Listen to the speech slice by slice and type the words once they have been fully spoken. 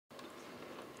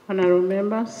Honorable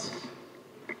members,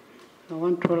 I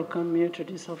want to welcome you to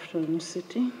this afternoon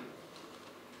sitting.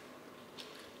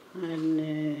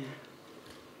 And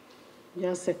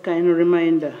just a kind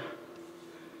reminder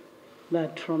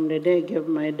that from the day I gave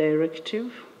my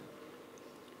directive,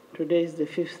 today is the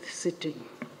 5th sitting.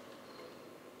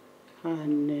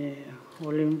 And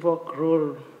we'll invoke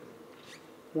Rule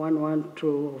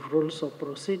 112 of Rules of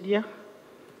Procedure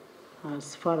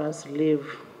as far as leave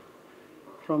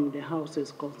from the House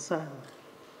is concerned.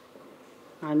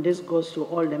 And this goes to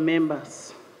all the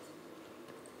members.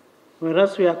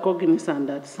 Whereas we are cognizant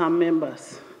that some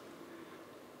members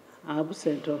are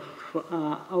absent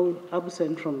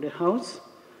from the House,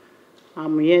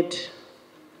 I'm yet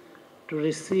to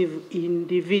receive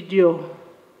individual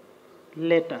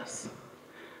letters.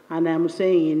 And I'm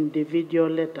saying individual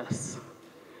letters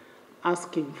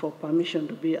asking for permission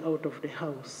to be out of the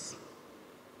House.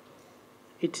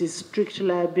 It is strict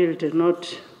liability,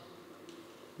 not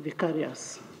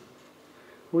vicarious.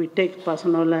 We take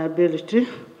personal liability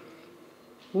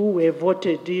who were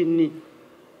voted in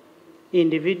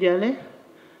individually,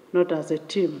 not as a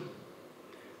team.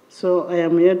 So I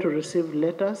am here to receive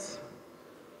letters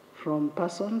from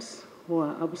persons who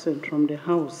are absent from the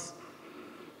House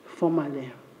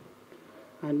formally.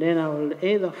 And then I will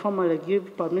either formally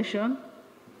give permission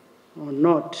or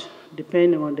not,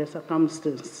 depending on the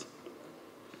circumstance.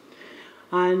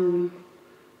 And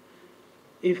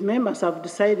if members have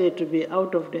decided to be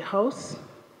out of the House,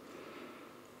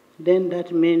 then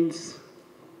that means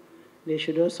they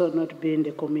should also not be in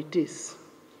the committees,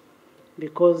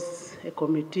 because a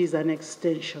committee is an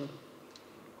extension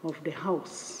of the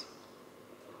House.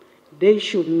 They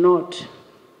should not,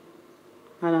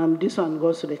 and this one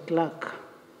goes to the clerk,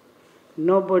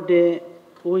 nobody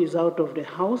who is out of the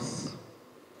House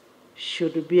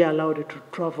should be allowed to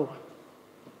travel.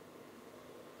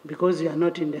 Because you are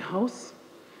not in the House,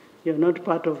 you're not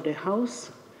part of the House,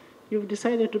 you've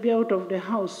decided to be out of the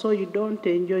House, so you don't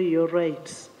enjoy your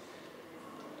rights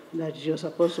that you're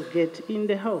supposed to get in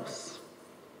the House.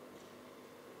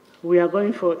 We are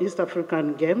going for East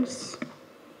African Games.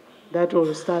 That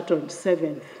will start on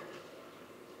 7th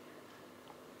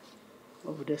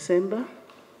of December.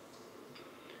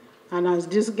 And as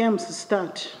these games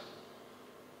start,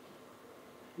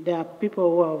 there are people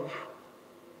who have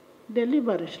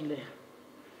deliberately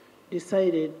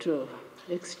decided to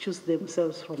excuse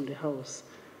themselves from the House.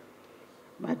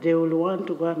 But they will want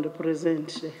to go and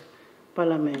represent the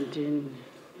Parliament in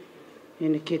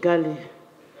Kigali.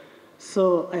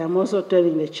 So I am also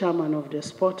telling the chairman of the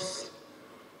sports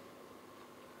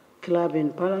club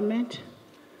in Parliament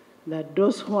that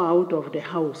those who are out of the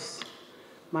House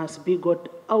must be got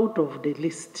out of the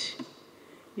list.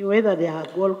 Whether they are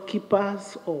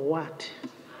goalkeepers or what,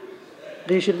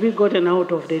 they should be gotten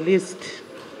out of the list.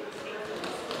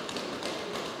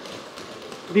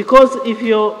 Because if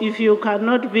you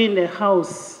cannot be in the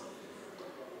House,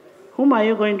 whom are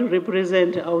you going to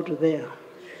represent out there?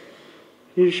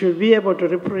 You should be able to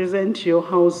represent your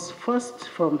House first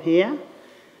from here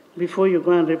before you go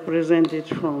and represent it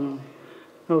from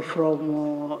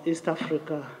East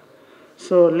Africa.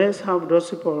 So let's have those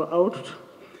people out.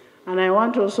 And I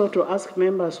want also to ask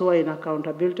members who are in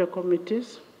accountability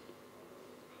committees,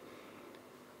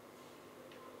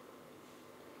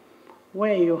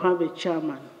 where you have a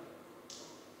chairman,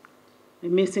 a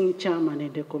missing chairman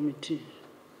in the committee,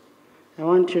 I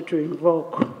want you to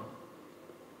invoke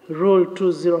Rule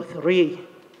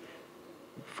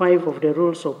 203(5) of the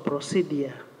Rules of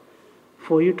Procedure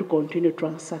for you to continue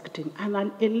transacting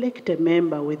and elect a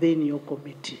member within your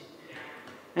committee.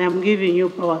 I am giving you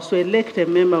powers to elect a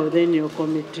member within your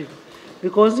committee.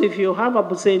 Because if you have a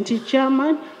absentee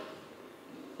chairman,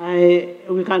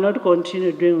 we cannot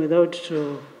continue doing without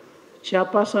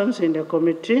chairpersons in the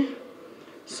committee.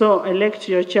 So elect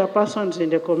your chairpersons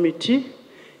in the committee.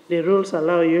 The rules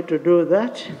allow you to do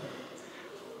that.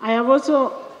 I have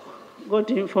also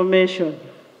got information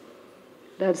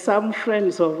that some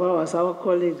friends of ours, our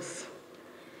colleagues,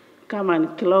 come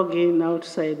and clog in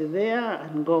outside there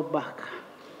and go back.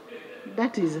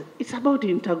 It's about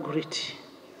integrity.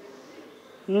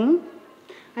 I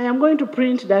am going to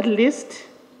print that list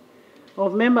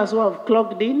of members who have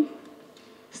clogged in,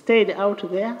 stayed out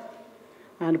there,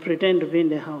 and pretend to be in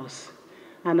the House.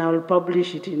 And I will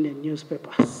publish it in the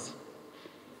newspapers.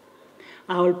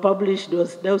 I will publish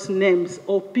those names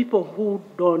of people who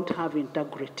don't have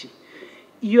integrity.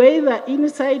 You're either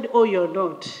inside or you're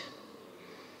not.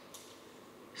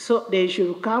 So they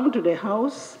should come to the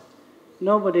House.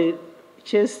 Nobody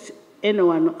chased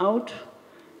anyone out.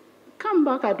 Come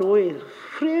back at will.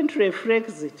 Free entry, free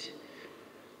exit.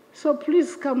 So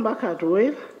please come back at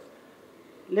will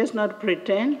let's not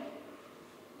pretend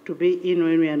to be in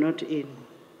when we are not in.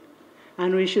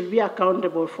 And we should be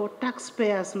accountable for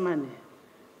taxpayers' money.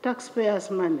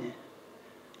 Taxpayers' money.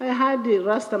 I heard the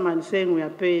Rastaman saying we are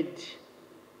paid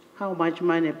how much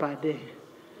money per day.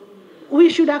 We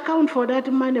should account for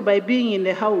that money by being in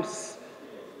the house.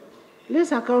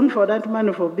 Let's account for that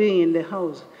money for being in the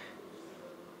house.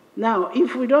 Now,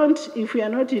 if we are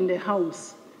not in the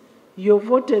house, you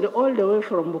voted all the way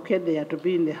from Bukedea to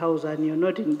be in the house and you're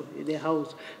not in the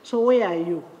house. So where are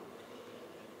you?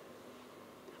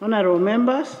 Honorable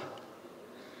members,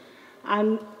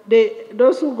 and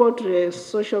those who go to the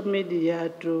social media,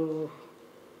 to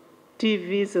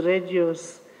TVs,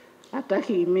 radios,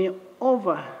 attacking me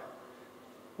over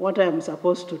what I am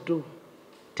supposed to do,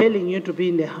 telling you to be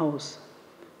in the house.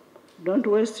 Don't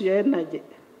waste your energy,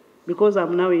 because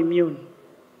I'm now immune.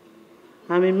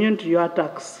 I'm immune to your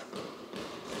attacks.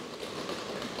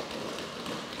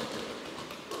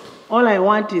 All I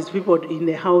want is people in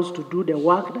the house to do the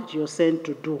work that you're sent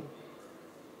to do.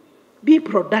 Be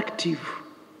productive.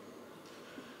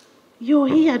 You're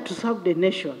here to serve the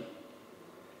nation.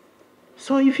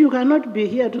 So if you cannot be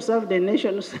here to serve the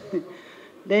nation,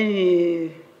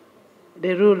 then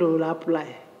the rule will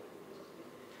apply.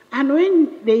 And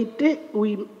when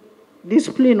we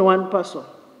discipline one person,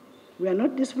 we are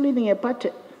not disciplining a party.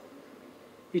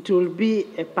 It will be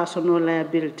a personal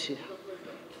liability.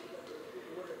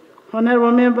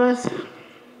 Honorable members,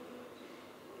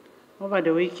 over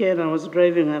the weekend I was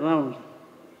driving around.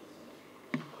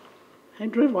 I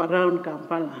drove around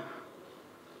Kampala,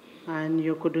 and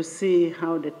you could see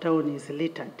how the town is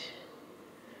littered.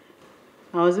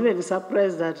 I was even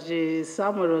surprised that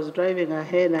someone was driving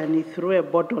ahead and he threw a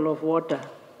bottle of water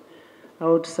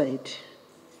outside.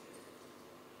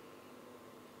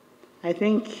 I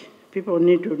think people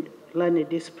need to learn a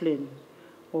discipline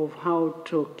of how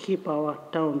to keep our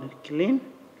town clean.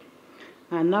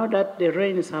 And now that the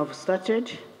rains have started,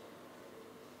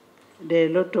 a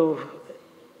lot of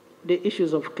the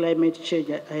issues of climate change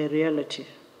are a reality.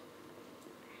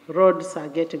 Roads are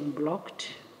getting blocked.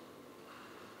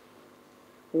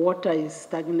 Water is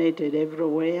stagnated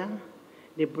everywhere.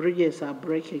 The bridges are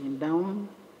breaking down.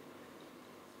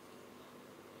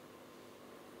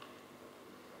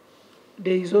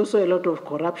 There is also a lot of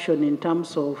corruption in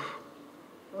terms of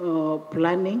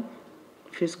planning,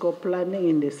 fiscal planning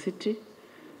in the city.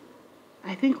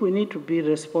 I think we need to be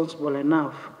responsible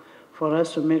enough for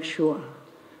us to make sure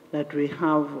that we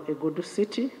have a good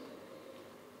city,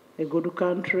 a good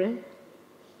country,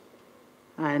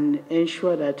 and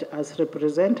ensure that as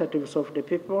representatives of the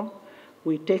people,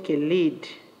 we take a lead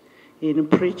in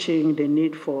preaching the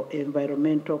need for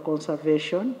environmental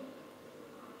conservation.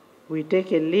 We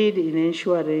take a lead in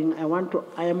ensuring,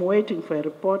 I am waiting for a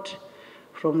report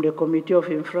from the Committee of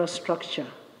Infrastructure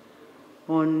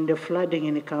on the flooding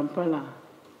in Kampala,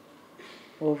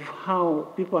 of how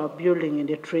people are building in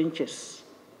the trenches.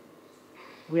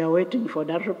 We are waiting for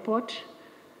that report.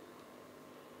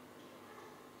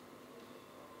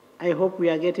 I hope we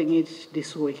are getting it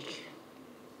this week.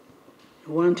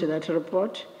 We want that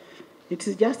report. It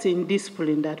is just in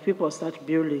discipline that people start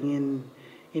building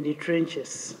in the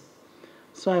trenches.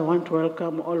 So I want to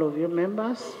welcome all of you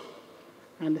members,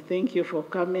 and thank you for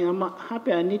coming. I'm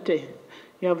happy, Anita,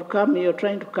 you have come. You're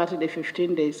trying to cut the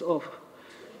 15 days off.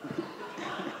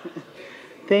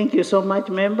 Thank you so much,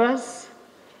 members.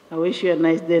 I wish you a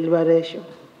nice deliberation.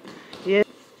 Yes.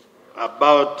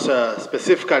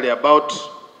 Specifically about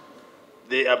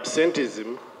the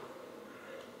absenteeism,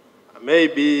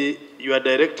 maybe your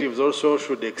directives also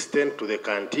should extend to the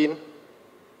canteen,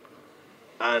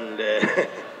 and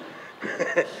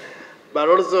but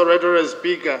also, Right Honourable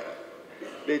Speaker,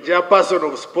 the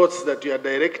chairperson of sports that you are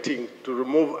directing to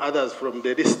remove others from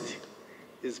the list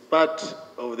is part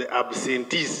of the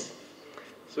absentees.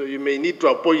 So you may need to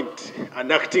appoint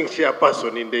an acting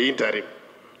chairperson in the interim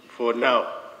for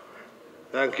now.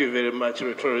 Thank you very much,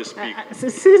 Right Honourable Speaker.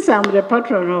 Since I'm the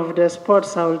patron of the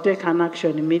sports, I will take an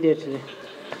action immediately.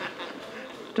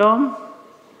 Tom?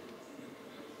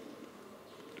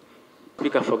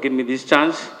 Speaker, for giving me this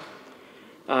chance.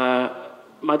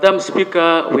 Madam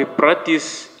Speaker, we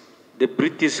practice the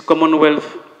British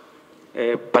Commonwealth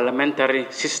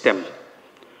parliamentary system,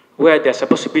 where there's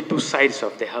supposed to be two sides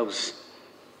of the House.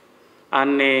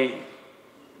 And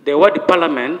the word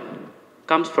parliament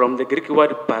comes from the Greek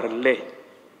word parle.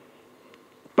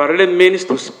 Parle means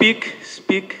to speak,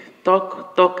 speak,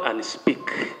 talk, talk, and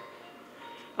speak.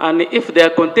 And if there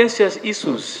are contentious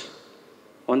issues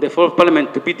on the floor of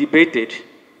Parliament to be debated,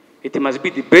 it must be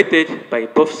debated by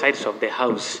both sides of the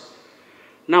House.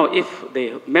 Now, if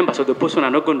the members of the opposition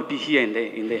are not going to be here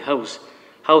in the House,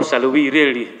 how shall we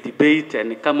really debate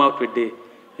and come out with the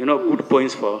good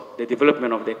points for the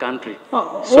development of the country.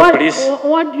 So please.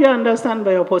 What do you understand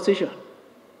by opposition?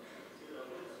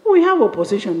 We have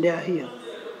opposition, they are here.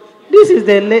 This is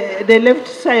the left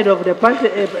side of the party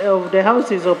of the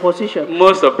house is opposition.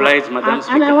 Most obliged, Madam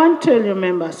Speaker. And I want to tell you,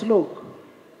 members, look,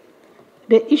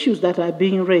 the issues that are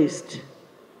being raised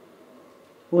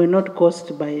were not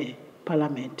caused by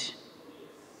Parliament.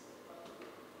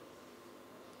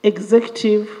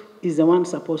 Executive is the one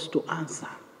supposed to answer.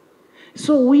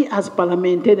 So we as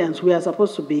parliamentarians, we are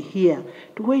supposed to be here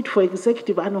to wait for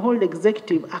executive and hold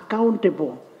executive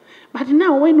accountable. But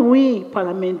now when we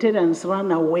parliamentarians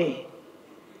run away,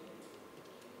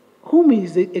 whom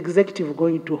is the executive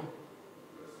going to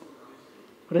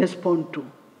respond to?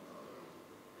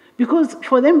 Because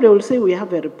for them, they will say, we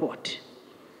have a report.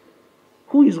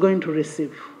 Who is going to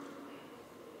receive?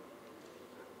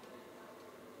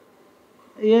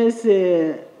 Yes,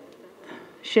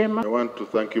 Shema. I want to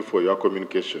thank you for your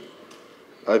communication.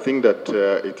 I think that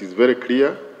it is very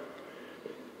clear.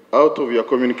 Out of your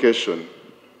communication,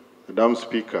 Madam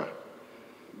Speaker,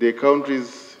 the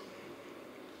country's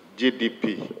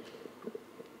GDP,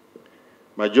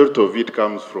 majority of it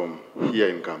comes from here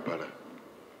in Kampala.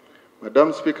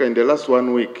 Madam Speaker, in the last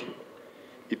 1 week,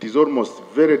 it is almost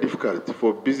very difficult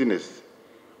for business,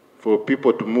 for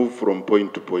people to move from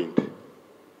point to point.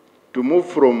 To move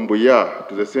from Buya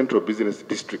to the central business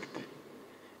district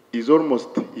is almost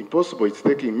impossible. It's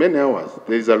taking many hours.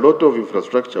 There is a lot of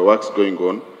infrastructure works going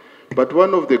on. But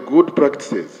one of the good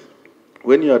practices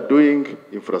when you are doing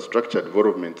infrastructure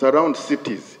developments around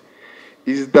cities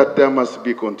is that there must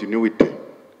be continuity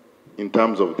in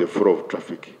terms of the flow of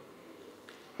traffic.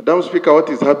 Madam Speaker, what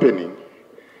is happening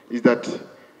is that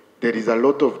there is a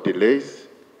lot of delays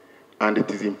and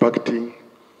it is impacting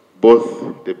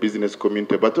both the business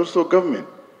community but also government.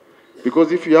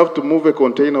 Because if you have to move a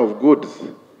container of goods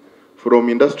from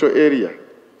industrial area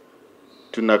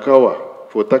to Nakawa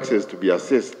for taxes to be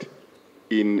assessed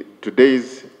in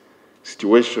today's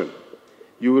situation,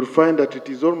 you will find that it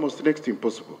is almost next to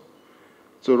impossible.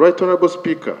 So, Right Honorable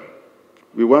Speaker,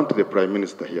 we want the Prime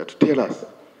Minister here to tell us,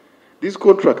 these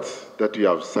contracts that we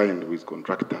have signed with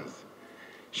contractors,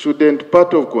 shouldn't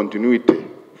part of continuity,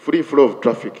 free flow of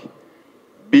traffic,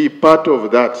 be part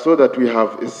of that so that we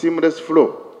have a seamless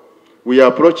flow? We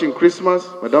are approaching Christmas,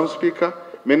 Madam Speaker.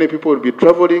 Many people will be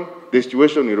traveling. The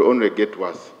situation will only get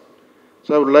worse.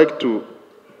 So I would like to,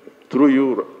 through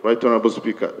you, Right Honorable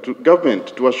Speaker, to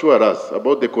government to assure us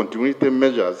about the continuity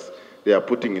measures they are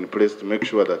putting in place to make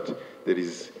sure that there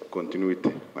is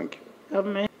continuity. Thank you.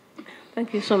 Amen.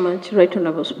 Thank you so much, Right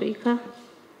Honorable Speaker.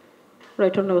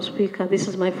 Right Honorable Speaker, this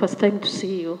is my first time to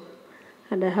see you,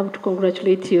 and I have to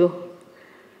congratulate you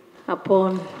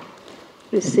upon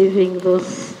receiving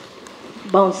those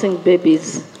bouncing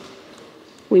babies.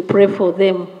 We pray for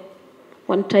them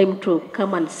one time to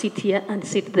come and sit here and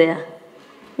sit there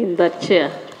in that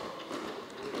chair.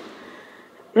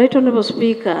 Right Honorable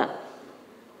Speaker,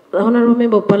 the Honorable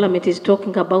Member of Parliament is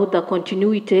talking about the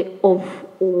continuity of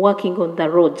working on the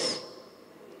roads.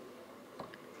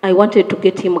 I wanted to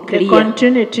get him clear. The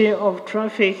continuity of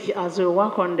traffic as we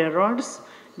work on the roads,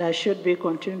 there should be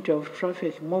continuity of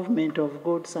traffic, movement of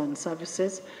goods and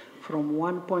services from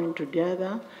one point to the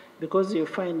other, because you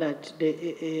find that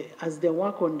as they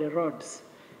work on the roads,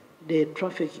 the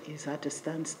traffic is at a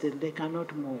standstill. They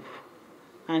cannot move.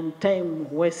 And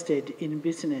time wasted in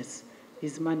business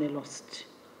is money lost.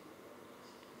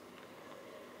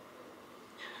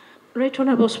 Right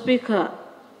Honorable Speaker,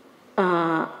 we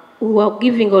are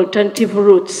giving alternative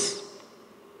routes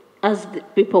as the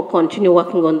people continue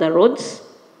working on the roads.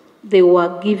 They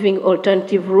were giving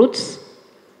alternative routes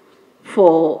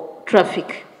for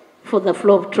traffic, for the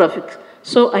flow of traffic.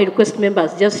 So I request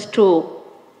members just to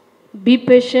be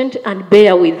patient and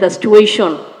bear with the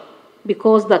situation,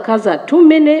 because the cars are too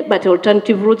many, but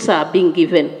alternative routes are being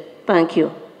given. Thank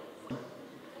you.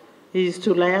 Is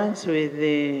to liaise with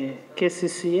the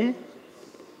KCCA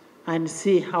and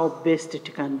see how best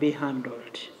it can be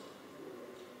handled.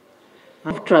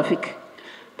 Of traffic.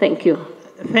 Thank you.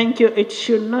 Thank you. It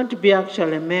should not be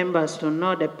actually members to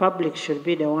know. The public should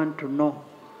be the one to know,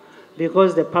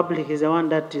 because the public is the one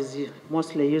that is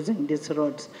mostly using these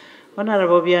roads.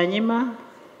 Honorable Byanyima.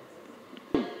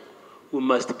 We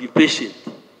must be patient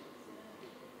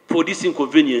for these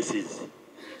inconveniences.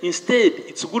 Instead,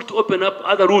 it's good to open up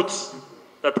other routes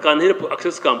that can help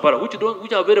access Kampala,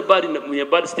 which are very bad in a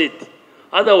bad state.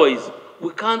 Otherwise,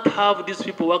 we can't have these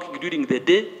people working during the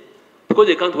day because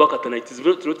they can't work at night. It's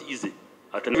not easy.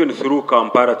 Even through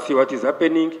Kampala to see what is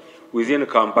happening within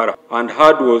Kampala. And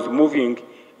HUD was moving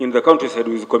in the countryside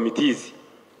with committees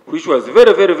which was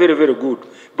very, very, very, very good.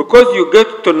 Because you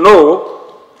get to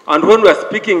know, and when we are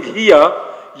speaking here,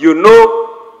 you know,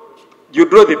 you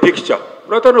draw the picture.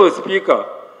 Right, Honorable Speaker,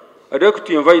 I'd like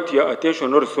to invite your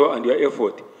attention also and your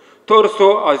effort to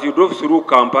also, as you drove through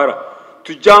Kampala,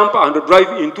 to jump and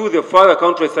drive into the further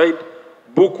countryside,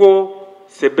 Buko,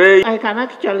 Sebei. I can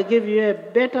actually give you a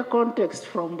better context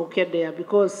from Bukedea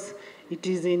because it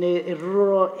is in a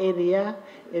rural area,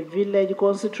 a village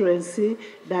constituency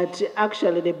that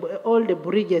actually all the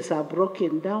bridges are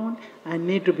broken down and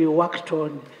need to be worked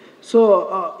on.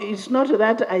 So it's not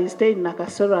that I stay in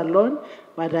Nakasero alone,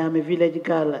 but I'm a village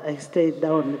girl. I stay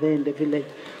down there in the village.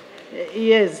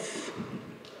 Yes.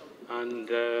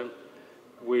 And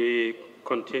we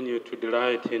continue to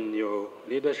delight in your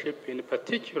leadership, in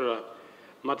particular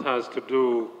matters to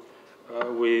do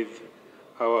with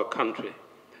our country.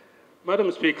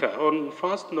 Madam Speaker, on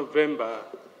 1st November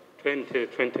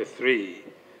 2023,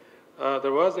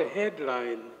 there was a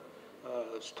headline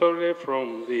story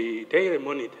from the Daily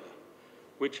Monitor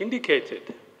which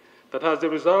indicated that as a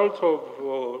result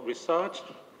of research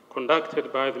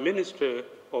conducted by the Ministry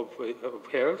of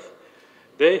Health,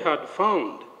 they had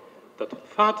found that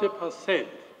 30%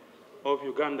 of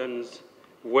Ugandans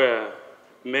were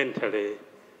mentally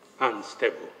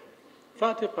unstable.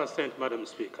 30%, Madam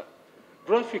Speaker.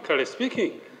 Graphically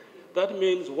speaking, that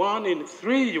means 1 in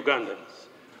 3 Ugandans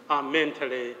are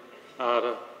mentally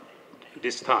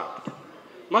disturbed.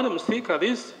 Madam Speaker,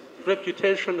 this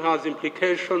reputation has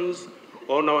implications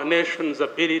on our nation's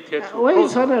ability to... Where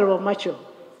is Honorable Macho?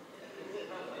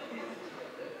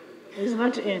 He's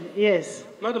not in, yes.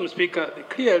 Madam Speaker,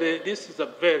 clearly this is a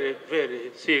very,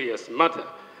 very serious matter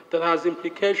that has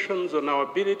implications on our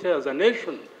ability as a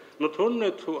nation, not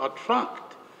only to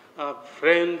attract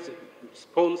friends,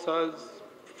 sponsors,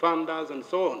 funders, and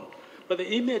so on, but the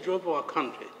image of our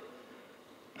country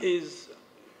is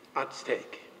at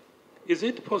stake. Is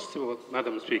it possible,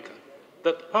 Madam Speaker,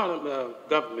 that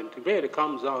government really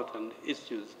comes out and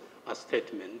issues a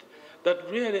statement that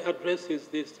really addresses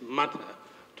this matter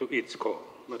to its core,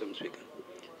 Madam Speaker?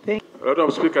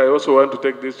 Madam Speaker, I also want to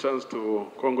take this chance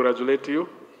to congratulate you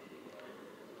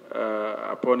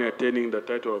upon attaining the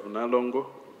title of Nalongo.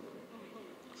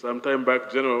 Some time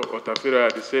back, General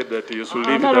Otafira had said that you should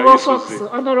leave the issues.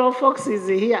 Honorable Fox is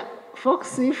here.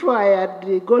 Fox, if I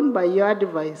had gone by your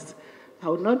advice, I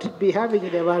would not be having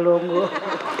the Malongo.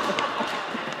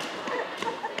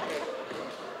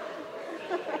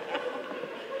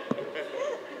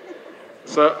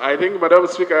 So I think, Madam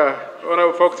Speaker,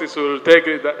 Honorable Foxes will take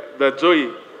the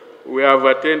joy we have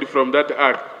attained from that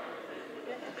act.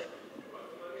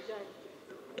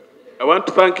 I want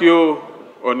to thank you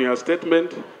on your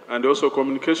statement and also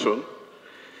communication.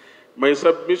 My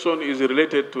submission is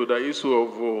related to the issue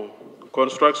of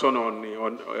construction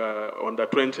on the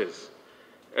trenches,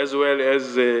 as well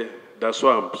as the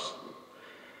swamps.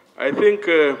 I think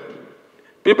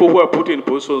people who are put in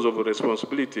positions of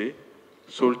responsibility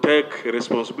should take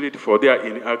responsibility for their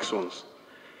inactions.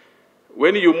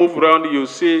 When you move around, you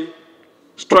see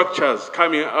structures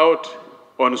coming out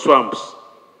on swamps.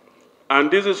 And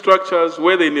these structures,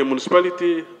 whether in a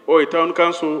municipality or a town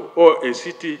council or a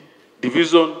city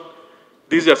division,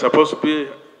 these are supposed to be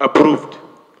approved.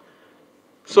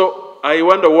 So I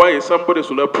wonder why somebody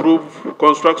should approve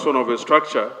construction of a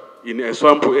structure in a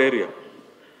swamp area.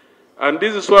 And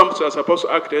these swamps are supposed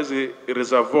to act as a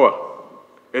reservoir,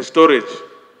 a storage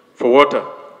for water.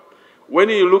 When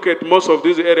you look at most of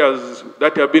these areas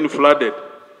that have been flooded,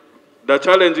 the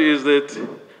challenge is that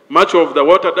much of the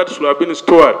water that should have been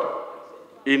stored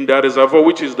in the reservoir,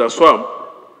 which is the swamp,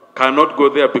 cannot go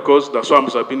there because the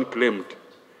swamps have been claimed.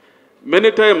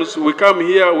 Many times we come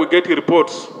here, we get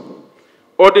reports,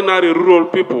 ordinary rural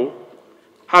people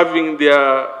having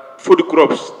their food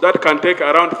crops that can take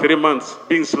around 3 months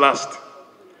being slashed.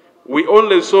 We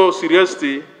only saw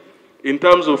seriously in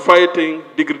terms of fighting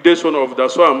degradation of the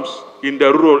swamps in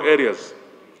the rural areas.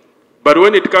 But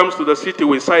when it comes to the city,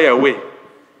 we shy away.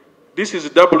 This is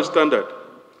double standard.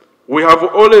 We have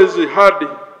always had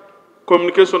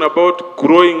communication about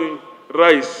growing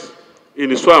rice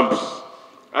in swamps,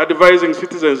 advising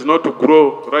citizens not to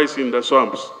grow rice in the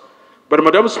swamps. But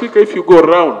Madam Speaker, if you go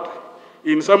around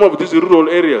in some of these rural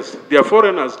areas, there are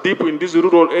foreigners deep in these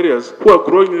rural areas who are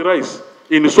growing rice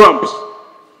in swamps.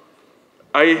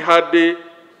 I had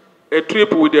a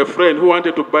trip with a friend who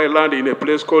wanted to buy land in a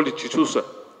place called Chichusa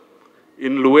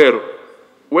in Luero.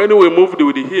 When we moved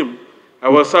with him, I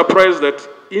was surprised that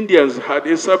Indians had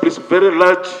established very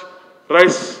large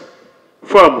rice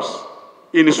farms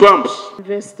in swamps.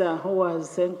 Investor who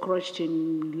was encroached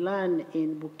in land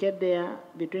in Bukedea,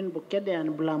 between Bukedea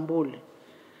and Blambul.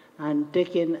 and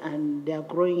taken, and they are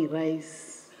growing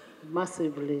rice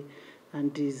massively,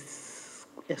 and is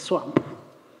a swamp.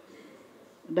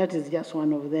 That is just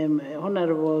one of them.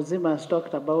 Honorable Zima has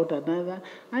talked about another,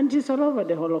 and it's all over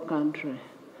the whole country.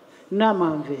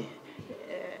 Namamve.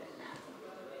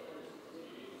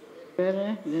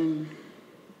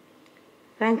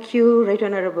 Thank you, Right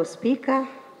Honorable Speaker.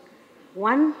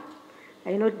 One,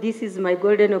 I know this is my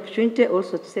golden opportunity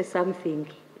also to say something,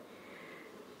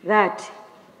 that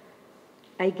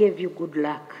I gave you good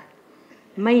luck.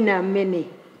 Mine are many,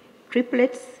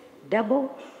 triplets,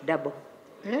 double, double.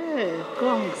 Hey,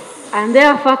 thanks. And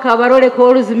therefore, Kabarole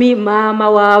calls me Mama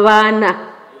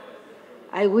Wavana.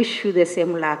 I wish you the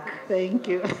same luck. Thank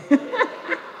you.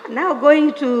 Now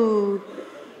going to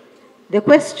the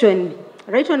question,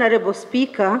 Right Honorable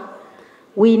Speaker,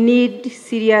 we need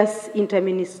serious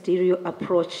interministerial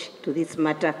approach to this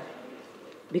matter.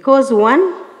 Because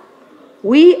one,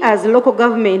 we as local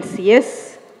governments,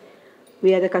 yes,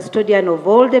 we are the custodian of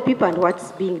all the people and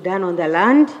what's being done on the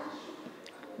land,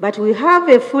 but we have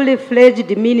a fully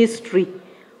fledged ministry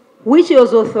which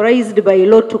was authorized by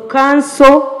law to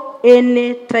cancel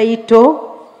any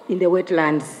title in the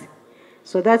wetlands.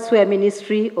 So that's where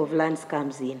Ministry of Lands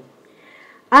comes in.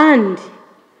 And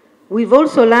we've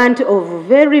also learned of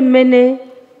very many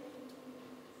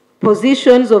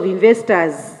positions of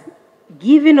investors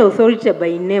given authority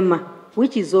by NEMA,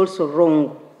 which is also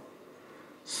wrong.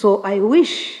 So I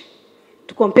wish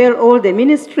to compel all the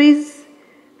ministries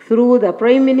through the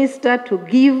Prime Minister to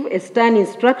give a stern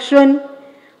instruction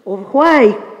of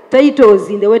why titles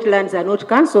in the wetlands are not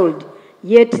cancelled,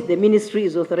 yet the ministry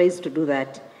is authorized to do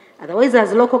that. Otherwise,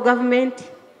 as local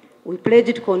government, we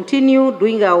pledge to continue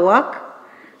doing our work,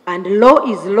 and law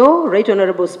is law, Right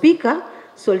Honorable Speaker,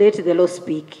 so let the law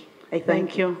speak. I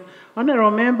thank you.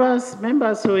 Honorable members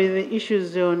with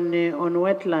issues on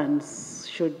wetlands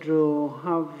should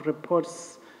have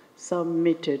reports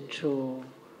submitted to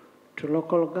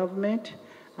local government,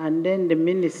 and then the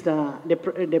minister,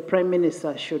 the Prime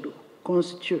Minister should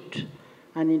constitute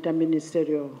an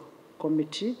interministerial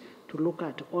committee to look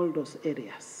at all those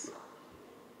areas,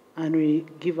 and we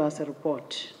give us a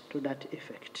report to that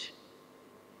effect.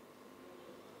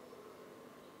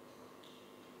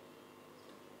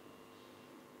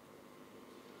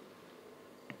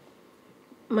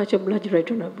 Much obliged,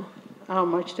 Right Honorable. How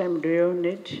much time do you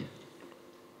need?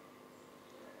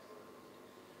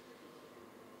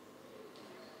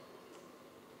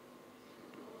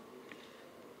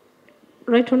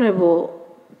 Right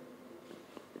Honorable,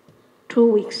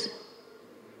 2 weeks.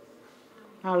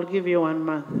 I'll give you 1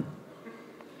 month.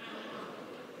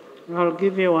 I'll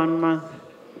give you 1 month.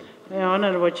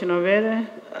 Honorable Chinovere.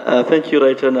 Thank you,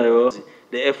 Right Honorable.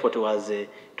 The effort was the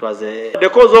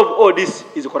cause of all this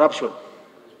is corruption.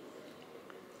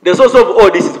 The source of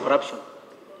all this is corruption.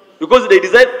 Because they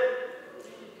decide.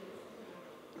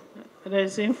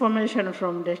 There's information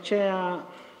from the chair.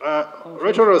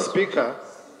 Right Honorable Speaker,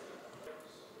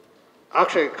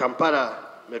 actually Kampala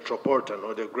Metropolitan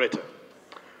or the Greater.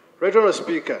 Right Honorable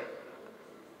Speaker,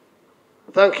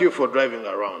 thank you for driving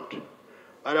around.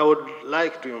 And I would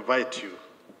like to invite you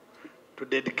to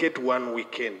dedicate one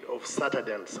weekend of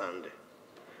Saturday and Sunday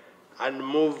and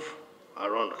move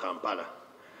around Kampala.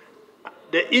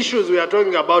 The issues we are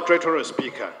talking about, Right Honorable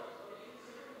Speaker,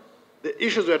 the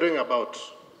issues we are talking about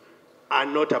are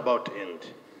not about end.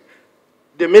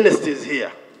 The minister is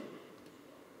here.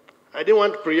 I didn't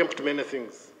want to preempt many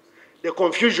things. The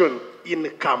confusion in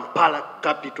Kampala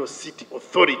Capital City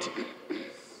Authority,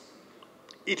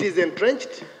 it is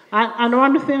entrenched. And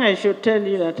one thing I should tell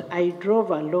you that I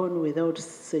drove alone without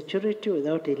security,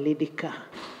 without a lady car.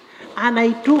 And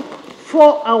I took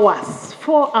 4 hours,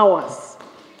 4 hours.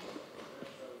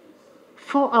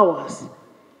 4 hours.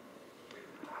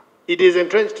 It is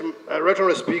entrenched, Right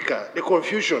Honorable Speaker, the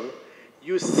confusion.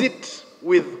 You sit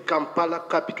with Kampala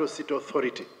Capital City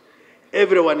Authority.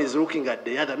 Everyone is looking at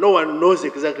the other. No one knows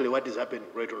exactly what is happening,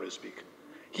 Right Honorable Speaker.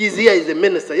 He's here, he's the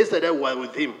minister. Yesterday I was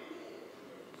with him.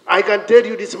 I can tell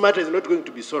you this matter is not going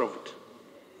to be solved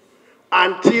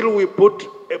until we put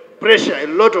a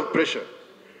lot of pressure.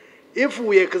 If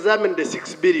we examine the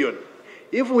 6 billion,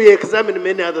 if we examine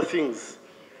many other things,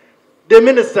 the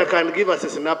minister can give us a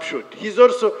snapshot.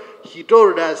 He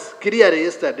told us clearly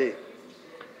yesterday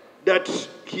that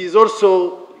he's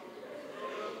also,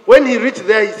 when he reached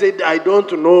there, he said, I don't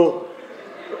know.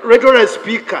 Right Honorable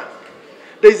Speaker,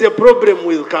 there is a problem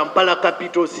with Kampala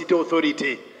Capital City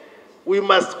Authority. We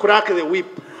must crack the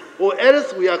whip, or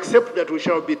else we accept that we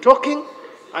shall be talking,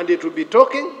 and it will be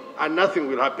talking, and nothing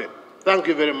will happen. Thank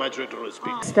you very much, Right Honorable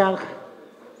Speaker.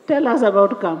 Tell us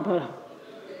about Kampala.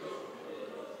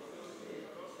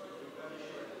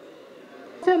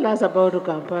 Tell us about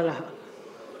Kampala.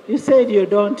 You said you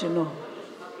don't know.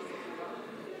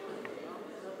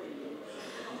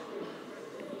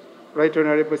 Right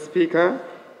Honorable Speaker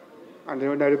and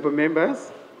honorable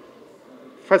members,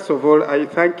 first of all, I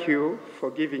thank you for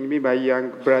giving me my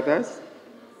young brothers,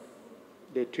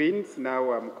 the twins.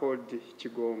 Now I'm called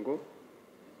Chigongo.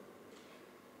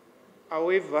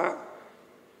 However,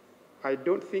 I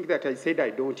don't think that I said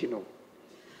I don't know,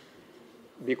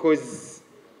 because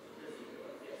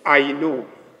I know,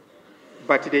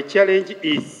 but the challenge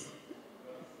is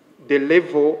the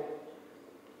level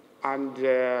and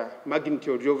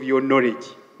magnitude of your knowledge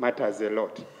matters a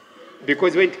lot.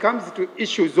 Because when it comes to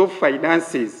issues of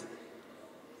finances,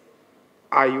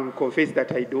 I will confess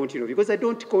that I don't know, because I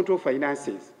don't control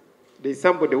finances. There's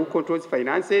somebody who controls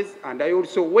finances, and I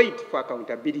also wait for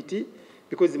accountability,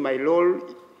 because my role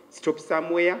stops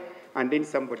somewhere, and then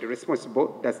somebody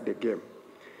responsible, that's the game.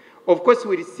 Of course,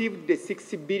 we received the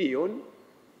 6 billion,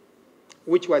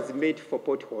 which was made for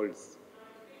potholes.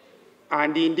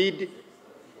 And indeed,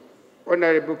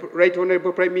 Right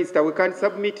Honorable Prime Minister, we can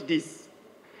submit this.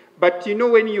 But you know,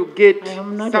 when you get I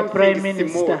am not something a Prime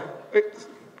Minister. small,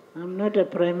 I'm not a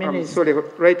Prime Minister. I'm sorry,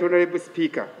 Right Honorable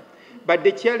Speaker. But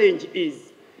the challenge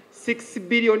is 6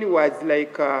 billion was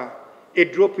like a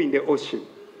drop in the ocean.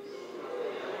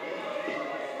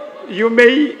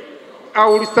 I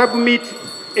will submit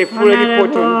a full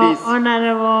report on this.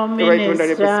 Honorable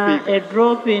Minister, Right, a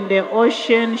drop in the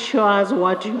ocean shows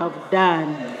what you have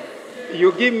done.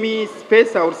 You give me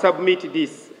space, I will submit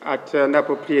this at an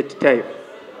appropriate time.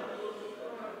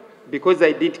 Because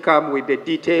I did come with the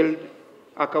detailed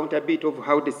accountability of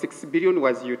how the 6 billion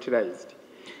was utilized.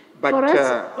 But for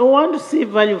us, we want to see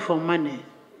value for money.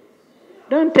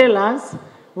 Don't tell us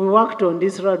we worked on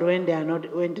this road when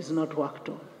it is not worked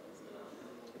on.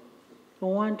 We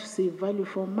want to see value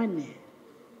for money.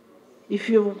 If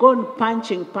you've gone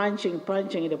punching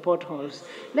the potholes,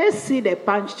 let's see the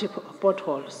punched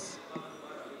potholes.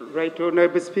 Right,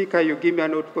 Honorable Speaker, you give me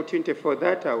an opportunity for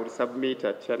that, I will submit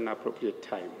at an appropriate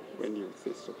time when you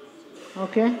say so.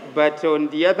 Okay. But on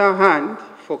the other hand,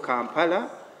 for Kampala,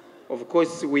 of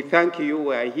course, we thank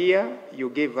you are here. You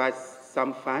gave us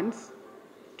some funds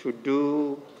to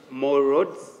do more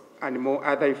roads and more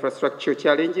other infrastructure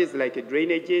challenges like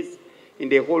drainages in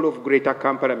the whole of Greater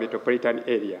Kampala metropolitan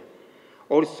area.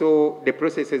 Also, the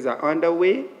processes are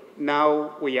underway.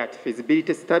 Now we are at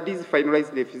feasibility studies,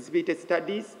 finalizing the feasibility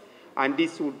studies, and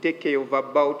this will take care of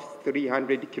about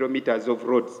 300 kilometers of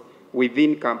roads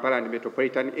within Kampala and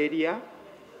metropolitan area.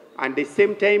 And at the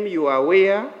same time, you are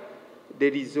aware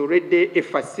there is already a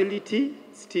facility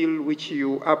still which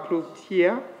you approved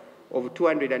here of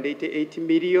 288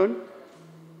 million,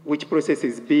 which process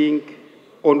is being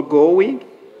ongoing,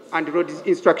 and road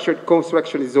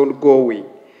construction is ongoing.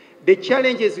 The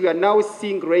challenges we are now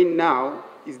seeing right now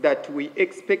is that we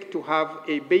expect to have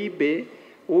a baby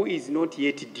who is not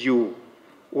yet due.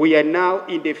 We are now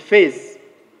in the phase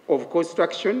of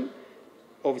construction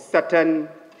of certain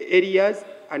areas,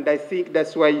 and I think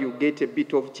that's why you get a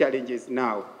bit of challenges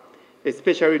now,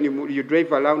 especially when you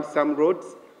drive around. Some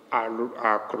roads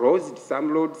are closed,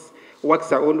 some roads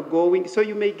works are ongoing, so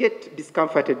you may get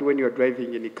discomforted when you're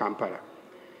driving in Kampala.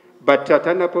 But at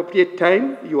an appropriate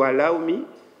time, you allow me,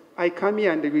 I come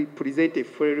here and we present a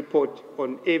full report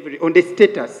on the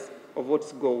status of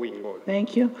what's going on.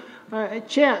 Thank you.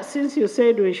 Chair, since you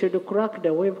said we should crack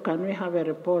the whip, can we have a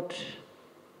report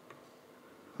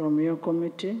from your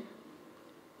committee?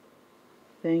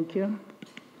 Thank you.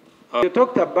 You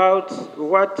talked about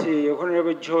what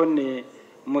Honorable John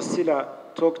Musila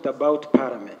talked about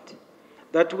Parliament,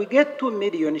 that we get 2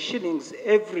 million shillings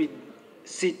every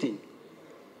sitting,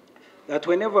 that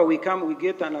whenever we come, we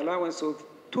get an allowance of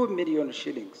 2 million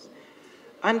shillings.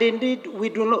 And indeed, we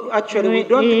do not, actually, we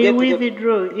don't get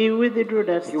He withdrew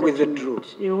that statement. He withdrew.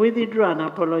 He withdrew and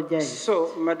apologized.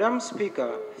 So, Madam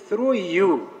Speaker, through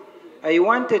you, I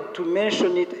wanted to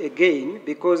mention it again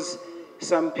because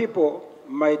some people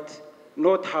might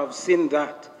not have seen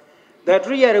that. That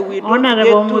really we don't get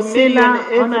 2 million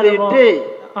every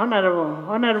day.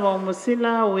 Honorable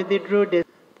Musila withdrew the...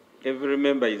 Every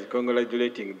member is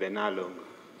congratulating the Nalongo.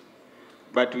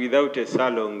 But without a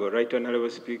Salongo, Right Honorable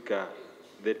Speaker,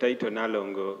 the title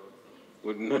Nalongo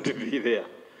would not be there.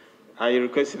 I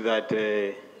request that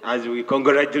as we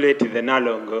congratulate the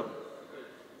Nalongo,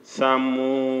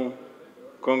 some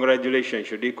congratulations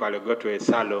should equally go to a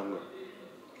Salongo.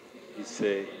 It's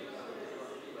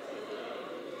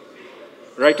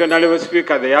Right Honorable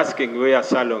Speaker, they're asking where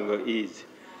Salongo is.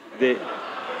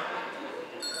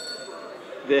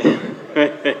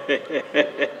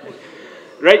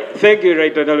 Right, thank you,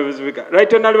 Right Honourable Speaker.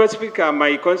 Right Honourable Speaker,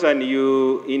 my concern,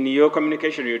 in your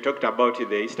communication, you talked about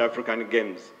the East African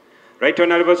Games. Right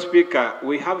Honourable Speaker,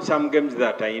 we have some games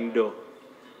that are indoor,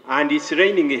 and it's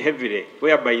raining heavily,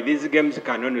 whereby these games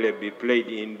can only be played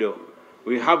indoor.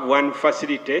 We have one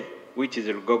facility, which is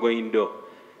Lugogo Indoor.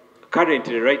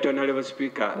 Currently, Right Honourable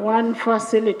Speaker. One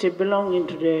facility belonging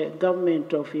to the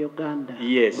government of Uganda.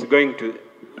 Yes, going to.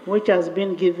 Which has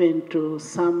been given to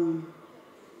some.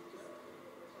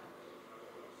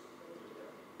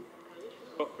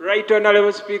 Right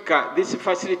Honourable Speaker, this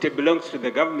facility belongs to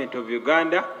the government of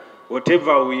Uganda.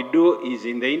 Whatever we do is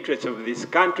in the interest of this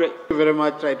country. Thank you very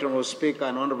much, Right Honourable Speaker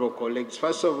and honourable colleagues.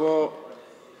 First of all,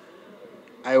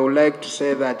 I would like to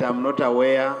say that I'm not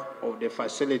aware of the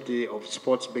facility of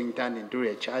sports being turned into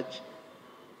a church.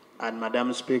 And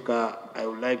Madam Speaker, I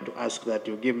would like to ask that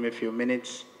you give me a few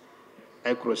minutes.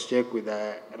 I cross-check with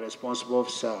the responsible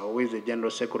officer, who is the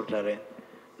General Secretary,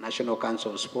 National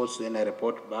Council of Sports, then I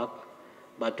report back.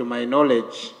 But to my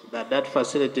knowledge, that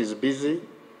facility is busy.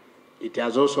 It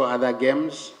has also other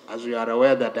games. As you are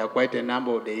aware, that there are quite a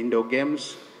number of the indoor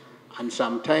games. And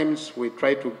sometimes we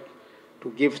try to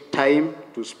give time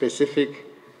to specific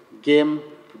game,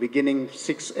 beginning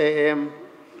 6 a.m.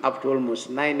 up to almost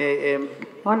 9 a.m.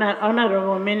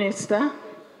 Honourable Minister,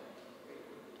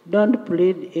 don't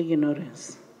plead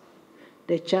ignorance.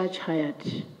 The church hired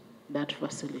that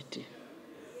facility.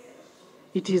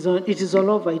 It is all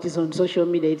over. It is on social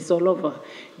media. It is all over.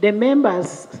 The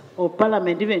members of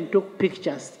parliament even took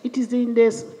pictures. It is in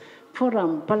this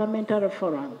forum, parliamentary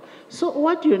forum. So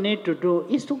what you need to do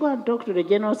is to go and talk to the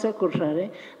General Secretary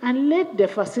and let the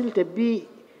facility be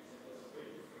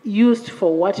used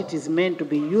for what it is meant to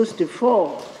be used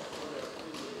for.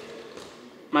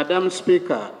 Madam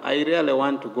Speaker, I really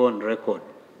want to go on record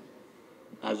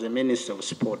as the Minister of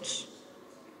Sports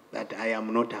that I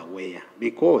am not aware,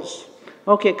 because...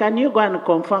 Okay, can you go and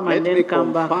confirm and then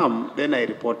come back? Let me confirm, then I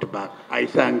report back. I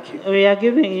thank you. We are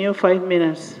giving you 5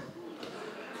 minutes.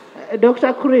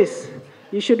 Dr. Chris,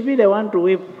 you should be the one to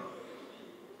whip.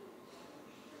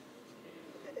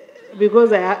 Because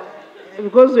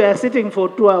we are sitting for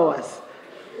 2 hours.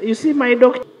 You see, my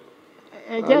doctor...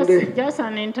 just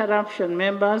an interruption,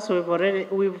 members.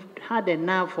 We've had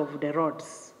enough of the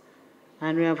roads.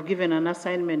 And we have given an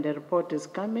assignment. The report is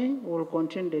coming. We'll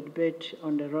continue the debate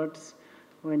on the roads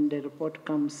when the report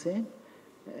comes in.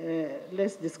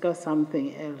 Let's discuss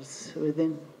something else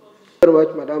within. Thank you very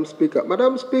much, Madam Speaker.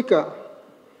 Madam Speaker,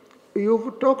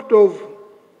 you've talked of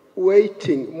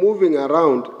waiting, moving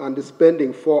around, and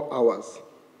spending 4 hours.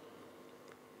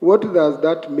 What does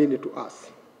that mean to us?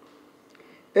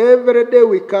 Every day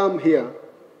we come here,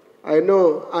 I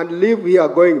know, and live here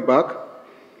going back,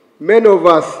 many of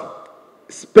us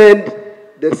spend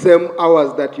the same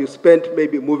hours that you spent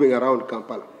maybe moving around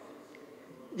Kampala.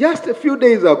 Just a few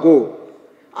days ago,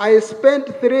 I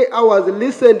spent 3 hours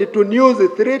listening to news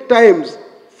 3 times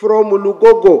from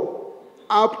Lugogo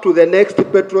up to the next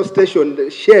petrol station, the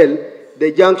Shell,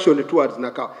 the junction towards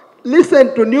Nakao.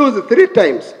 Listen to news 3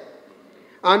 times.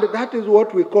 And that is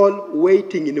what we call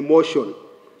waiting in motion.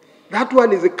 That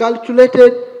one is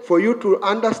calculated for you to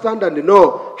understand and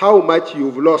know how much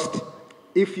you've lost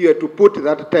if you are to put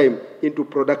that time into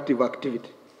productive activity.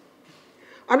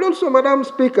 And also, Madam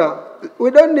Speaker, we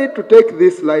don't need to take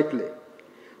this lightly.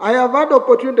 I have had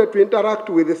opportunity to interact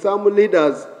with some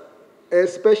leaders,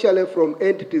 especially from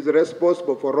entities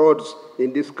responsible for roads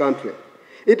in this country.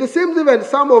 It seems even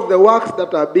some of the works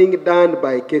that are being done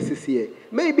by KCCA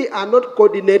maybe are not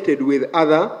coordinated with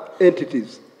other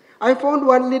entities. I found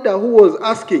one leader who was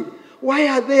asking, why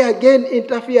are they again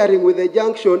interfering with the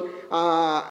junction